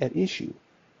not at issue.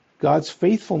 God's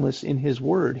faithfulness in his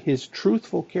word, his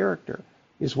truthful character,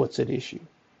 is what's at issue.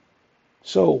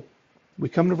 So, we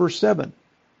come to verse 7,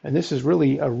 and this is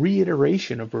really a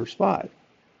reiteration of verse 5.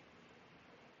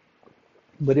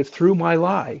 But if through my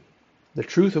lie the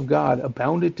truth of God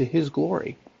abounded to his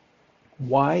glory,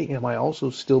 why am I also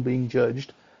still being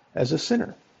judged as a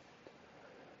sinner?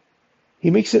 He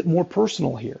makes it more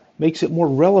personal here, makes it more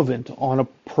relevant on a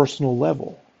personal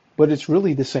level, but it's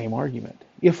really the same argument.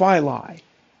 If I lie,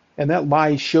 and that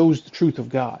lie shows the truth of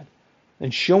God,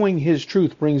 and showing his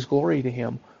truth brings glory to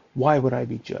him, why would I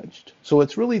be judged? So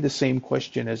it's really the same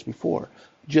question as before,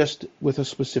 just with a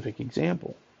specific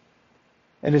example.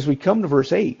 And as we come to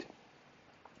verse 8,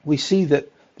 we see that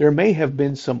there may have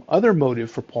been some other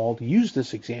motive for Paul to use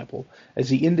this example, as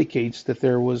he indicates that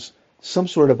there was some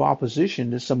sort of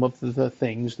opposition to some of the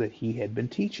things that he had been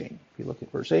teaching. If you look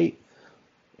at verse 8,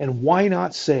 and why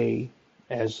not say,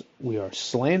 as we are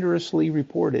slanderously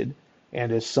reported,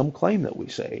 and as some claim that we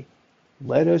say,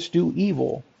 let us do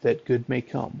evil that good may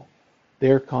come.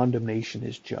 Their condemnation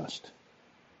is just.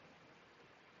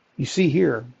 You see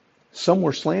here, some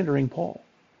were slandering Paul.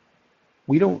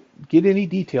 We don't get any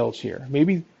details here.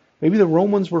 Maybe the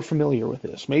Romans were familiar with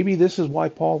this. Maybe this is why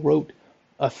Paul wrote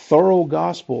a thorough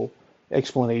gospel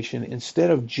explanation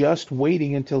instead of just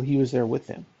waiting until he was there with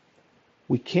them.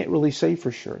 We can't really say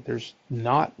for sure. There's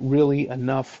not really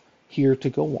enough here to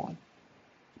go on.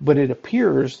 But it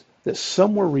appears that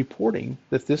some were reporting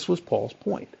that this was Paul's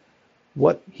point,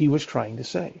 what he was trying to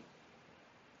say.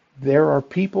 There are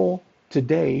people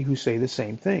today who say the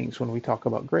same things when we talk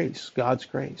about grace, God's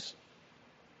grace.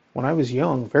 When I was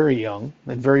young,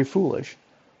 and very foolish,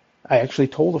 I actually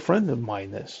told a friend of mine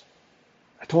this.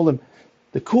 I told him,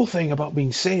 the cool thing about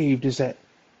being saved is that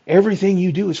everything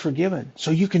you do is forgiven, so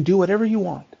you can do whatever you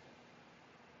want.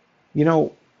 You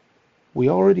know, we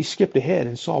already skipped ahead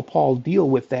and saw Paul deal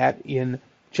with that in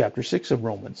chapter 6 of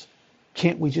Romans.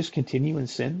 Can't we just continue in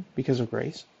sin because of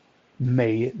grace?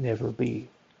 May it never be.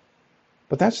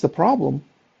 But that's the problem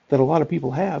that a lot of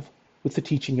people have with the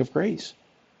teaching of grace,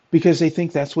 because they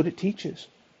think that's what it teaches.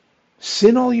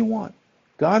 Sin all you want.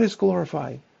 God is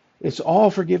glorified. It's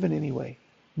all forgiven anyway.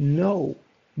 No,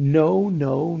 no,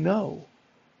 no, no.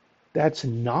 That's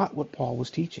not what Paul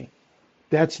was teaching.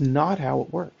 That's not how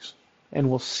it works. And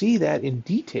we'll see that in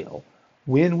detail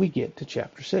when we get to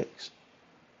chapter 6.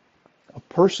 A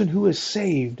person who is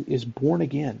saved is born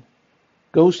again,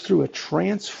 goes through a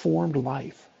transformed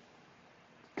life.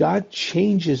 God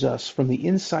changes us from the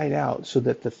inside out so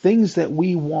that the things that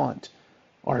we want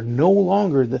are no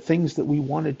longer the things that we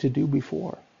wanted to do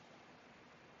before.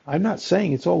 I'm not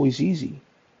saying it's always easy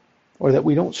or that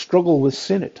we don't struggle with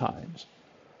sin at times.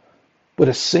 But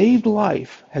a saved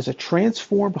life has a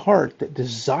transformed heart that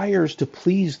desires to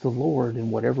please the Lord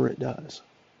in whatever it does.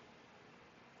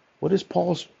 What is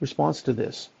Paul's response to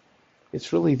this?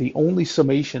 It's really the only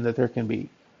summation that there can be.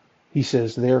 He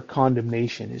says their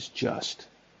condemnation is just.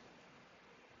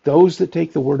 Those that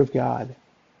take the word of God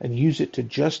and use it to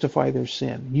justify their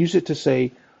sin. Use it to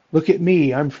say, look at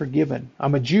me, I'm forgiven.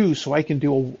 I'm a Jew, so I can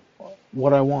do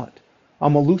what I want.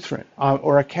 I'm a Lutheran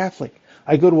or a Catholic.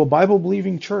 I go to a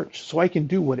Bible-believing church, so I can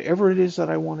do whatever it is that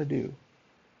I want to do.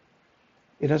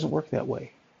 It doesn't work that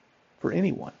way for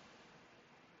anyone.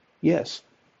 Yes,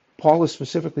 Paul is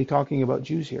specifically talking about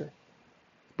Jews here,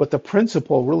 but the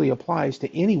principle really applies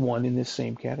to anyone in this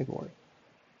same category.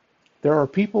 There are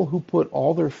people who put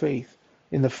all their faith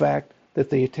in the fact that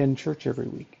they attend church every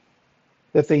week,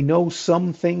 that they know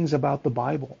some things about the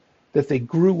Bible, that they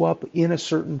grew up in a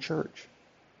certain church.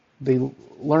 They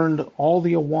learned all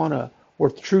the Awana or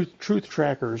truth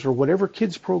trackers or whatever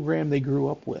kids program they grew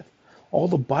up with, all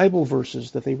the Bible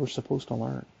verses that they were supposed to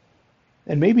learn.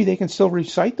 And maybe they can still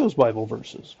recite those Bible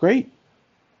verses. Great.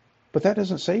 But that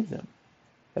doesn't save them.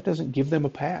 That doesn't give them a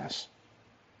pass.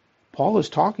 Paul is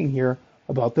talking here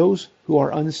about those who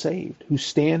are unsaved, who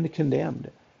stand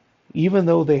condemned, even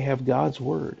though they have God's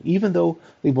word, even though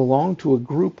they belong to a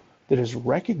group that is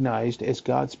recognized as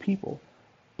God's people,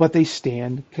 but they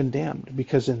stand condemned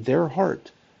because in their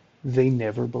heart they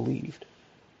never believed.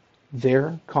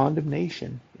 Their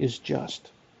condemnation is just.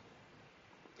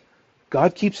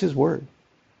 God keeps his word.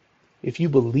 If you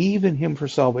believe in him for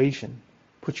salvation,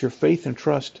 put your faith and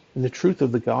trust in the truth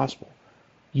of the gospel,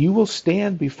 you will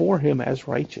stand before him as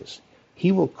righteous.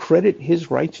 He will credit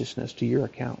his righteousness to your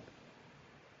account.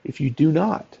 If you do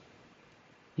not,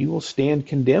 you will stand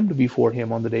condemned before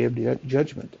him on the day of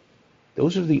judgment.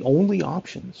 Those are the only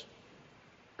options.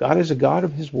 God is a God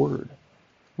of his word.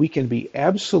 We can be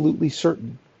absolutely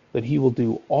certain that he will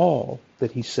do all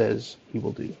that he says he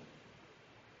will do.